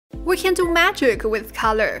We can do magic with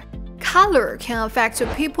color. Color can affect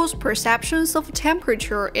people's perceptions of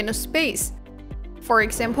temperature and space. For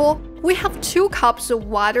example, we have 2 cups of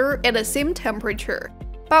water at the same temperature,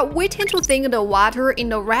 but we tend to think the water in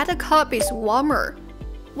the red cup is warmer,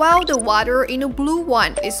 while the water in the blue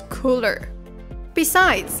one is cooler.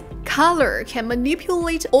 Besides, color can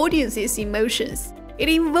manipulate audiences' emotions. It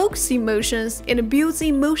invokes emotions and builds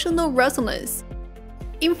emotional resonance.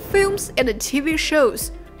 In films and TV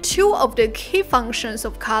shows, 2 of the key functions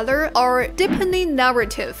of color are deepening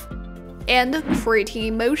narrative and creating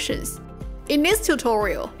emotions. In this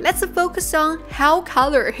tutorial, let's focus on how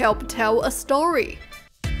color helps tell a story.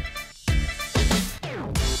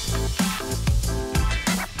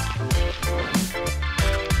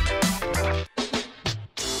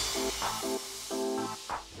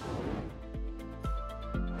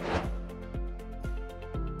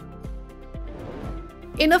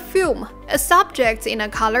 In a film, a subject in a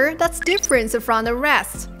color that's different from the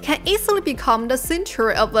rest can easily become the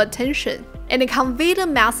center of attention and convey the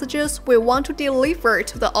messages we want to deliver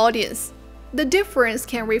to the audience. The difference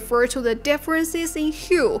can refer to the differences in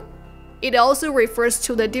hue. It also refers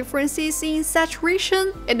to the differences in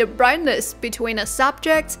saturation and the brightness between a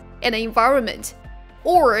subject and the environment,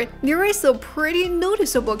 or there is a pretty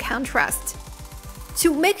noticeable contrast.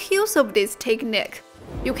 To make use of this technique,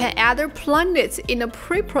 you can either plan it in a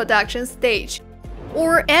pre-production stage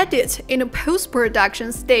or add it in a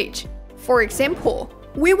post-production stage. For example,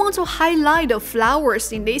 we want to highlight the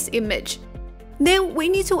flowers in this image. Then we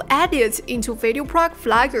need to add it into VideoProc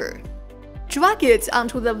Flagger. Drag it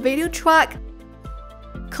onto the video track.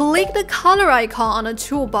 Click the color icon on the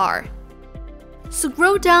toolbar.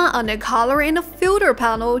 Scroll down on the color and the filter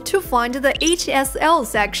panel to find the HSL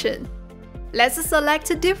section. Let's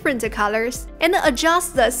select different colors and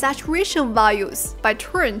adjust the saturation values by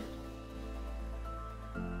turn.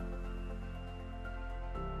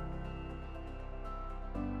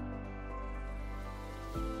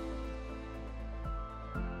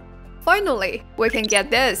 Finally, we can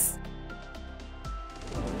get this.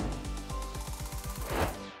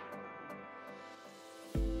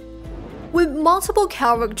 When multiple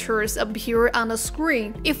characters appear on the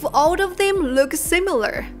screen, if all of them look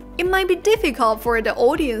similar, it might be difficult for the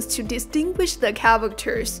audience to distinguish the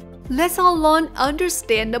characters, let alone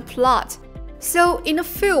understand the plot. So in a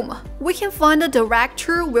film, we can find the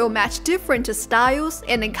director will match different styles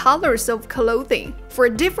and colors of clothing for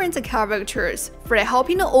different characters for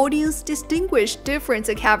helping the audience distinguish different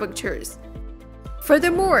characters.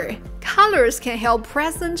 Furthermore, colors can help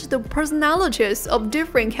present the personalities of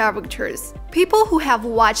different characters. People who have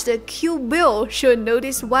watched Kill Bill should know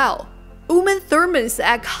this well. Uma Thurman's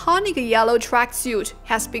iconic yellow tracksuit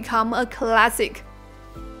has become a classic.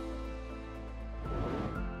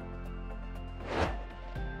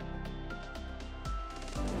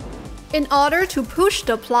 In order to push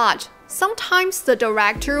the plot, sometimes the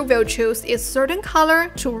director will choose a certain color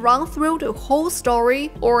to run through the whole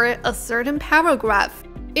story or a certain paragraph.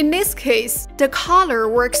 In this case, the color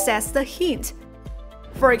works as the hint.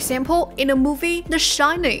 For example, in the movie The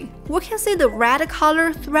Shining, we can see the red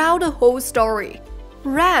color throughout the whole story.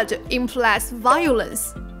 Red implies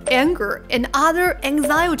violence, anger, and other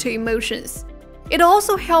anxiety emotions. It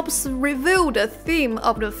also helps reveal the theme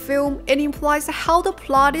of the film and implies how the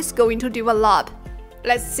plot is going to develop.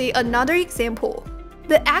 Let's see another example.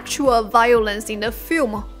 The actual violence in the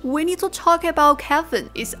film we need to talk about Kevin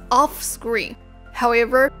is off-screen.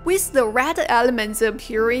 However, with the red elements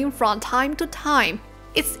appearing from time to time,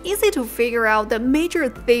 it's easy to figure out the major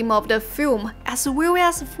theme of the film as well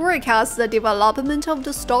as forecast the development of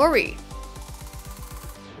the story.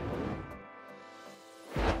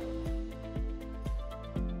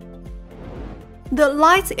 The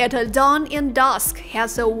light at dawn and dusk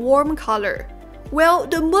has a warm color, while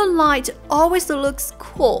the moonlight always looks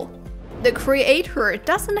cool. The creator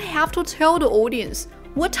doesn't have to tell the audience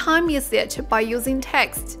what time is it by using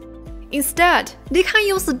text. Instead, they can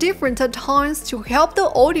use different tones to help the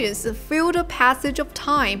audience feel the passage of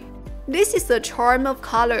time. This is the charm of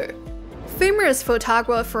color. Famous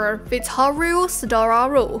photographer Vittorio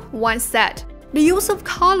Storaro once said, "The use of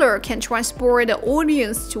color can transport the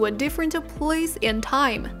audience to a different place and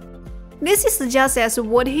time." This is just as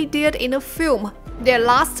what he did in the film The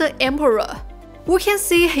Last Emperor. We can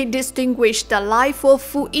see he distinguished the life of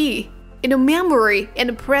Fu Yi in the memory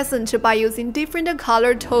and present by using different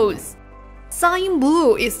color tones. Cyan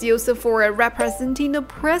blue is used for representing the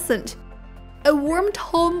present. A warm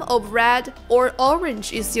tone of red or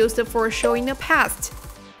orange is used for showing the past.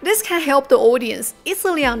 This can help the audience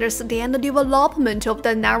easily understand the development of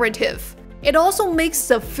the narrative. It also makes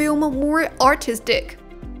the film more artistic.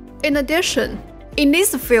 In addition, in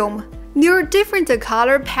this film, there are different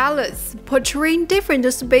color palettes portraying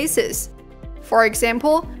different spaces. For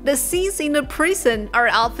example, the scenes in the prison are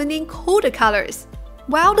often in cold colors,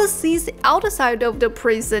 while the scenes outside of the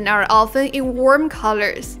prison are often in warm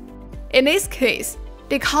colors. In this case,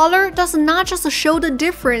 the color does not just show the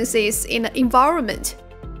differences in the environment,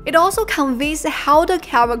 it also conveys how the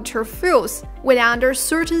character feels when under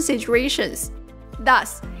certain situations.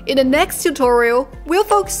 Thus, in the next tutorial, we'll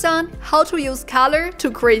focus on how to use color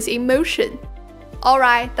to create emotion.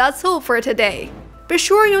 Alright, that's all for today. Be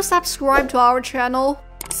sure you subscribe to our channel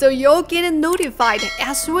so you'll get notified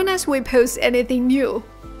as soon as we post anything new.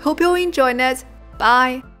 Hope you'll enjoy it.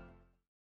 Bye!